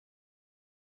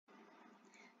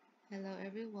Hello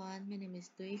everyone, my name is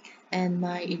Duy and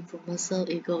my infomercial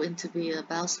is going to be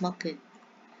about smoking.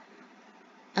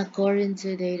 According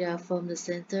to data from the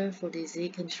Center for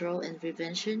Disease Control and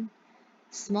Prevention,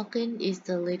 smoking is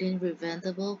the leading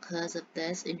preventable cause of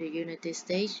death in the United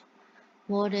States.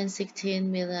 More than 16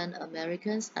 million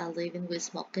Americans are living with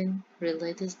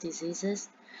smoking-related diseases,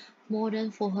 more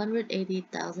than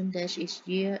 480,000 deaths each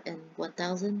year and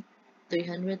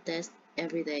 1,300 deaths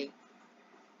every day.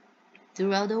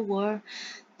 Throughout the world,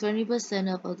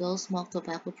 20% of adults smoke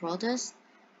tobacco products.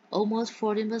 Almost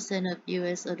 14% of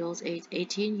US adults aged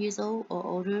 18 years old or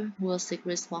older were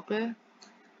cigarette smokers.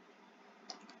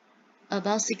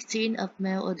 About 16% of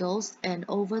male adults and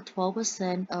over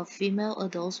 12% of female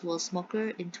adults were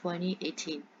smokers in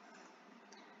 2018.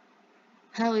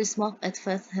 How is smoke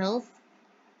affect health?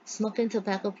 Smoking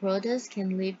tobacco products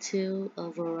can lead to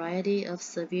a variety of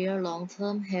severe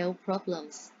long-term health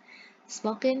problems.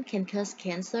 Smoking can cause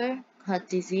cancer, heart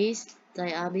disease,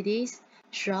 diabetes,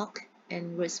 stroke,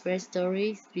 and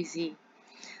respiratory disease,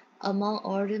 among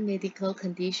other medical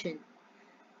conditions.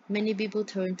 Many people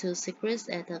turn to cigarettes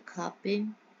as a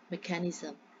coping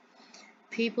mechanism.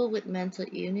 People with mental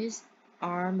illness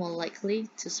are more likely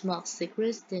to smoke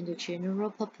cigarettes than the general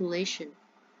population.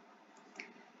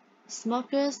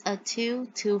 Smokers are 2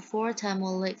 to 4 times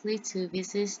more likely to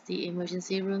visit the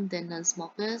emergency room than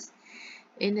non-smokers.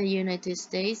 In the United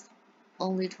States,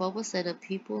 only 12% of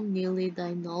people newly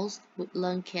diagnosed with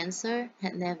lung cancer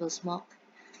had never smoked.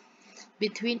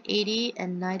 Between 80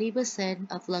 and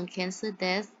 90% of lung cancer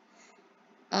deaths,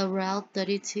 around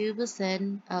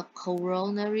 32% of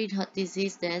coronary heart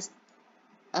disease deaths,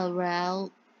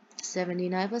 around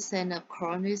 79% of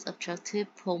chronic obstructive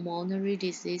pulmonary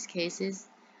disease cases.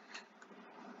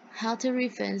 How to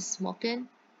prevent smoking?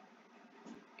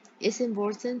 It's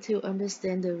important to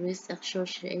understand the risks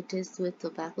associated with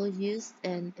tobacco use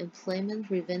and implement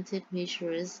preventive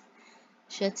measures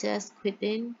such as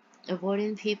quitting,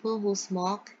 avoiding people who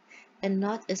smoke, and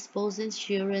not exposing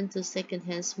children to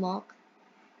secondhand smoke.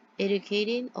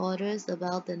 Educating others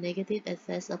about the negative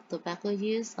effects of tobacco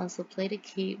use also played a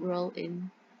key role in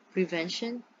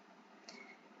prevention.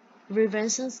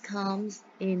 Prevention comes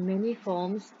in many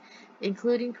forms,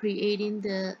 including creating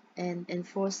and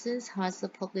enforcing harsher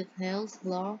public health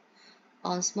law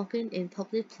on smoking in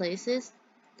public places,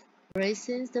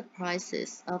 raising the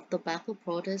prices of tobacco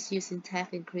products using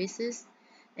tax increases,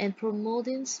 and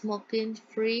promoting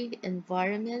smoking-free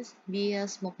environments via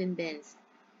smoking bans.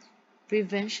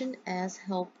 Prevention has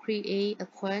helped create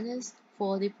awareness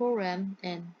for the program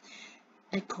and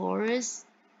encourage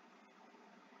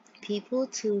people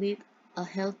to lead a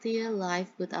healthier life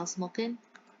without smoking.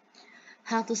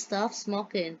 How to stop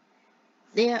smoking?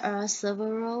 There are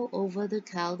several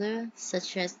over-the-counter,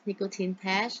 such as nicotine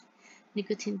patch,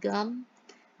 nicotine gum,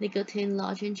 nicotine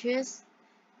lozenges,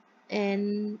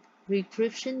 and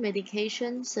prescription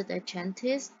medications such as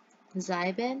Chantix,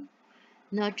 Zyban,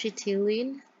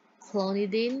 nortriptyline,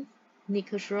 clonidine,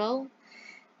 nicotrol,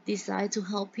 designed to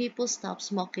help people stop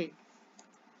smoking.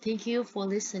 Thank you for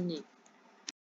listening.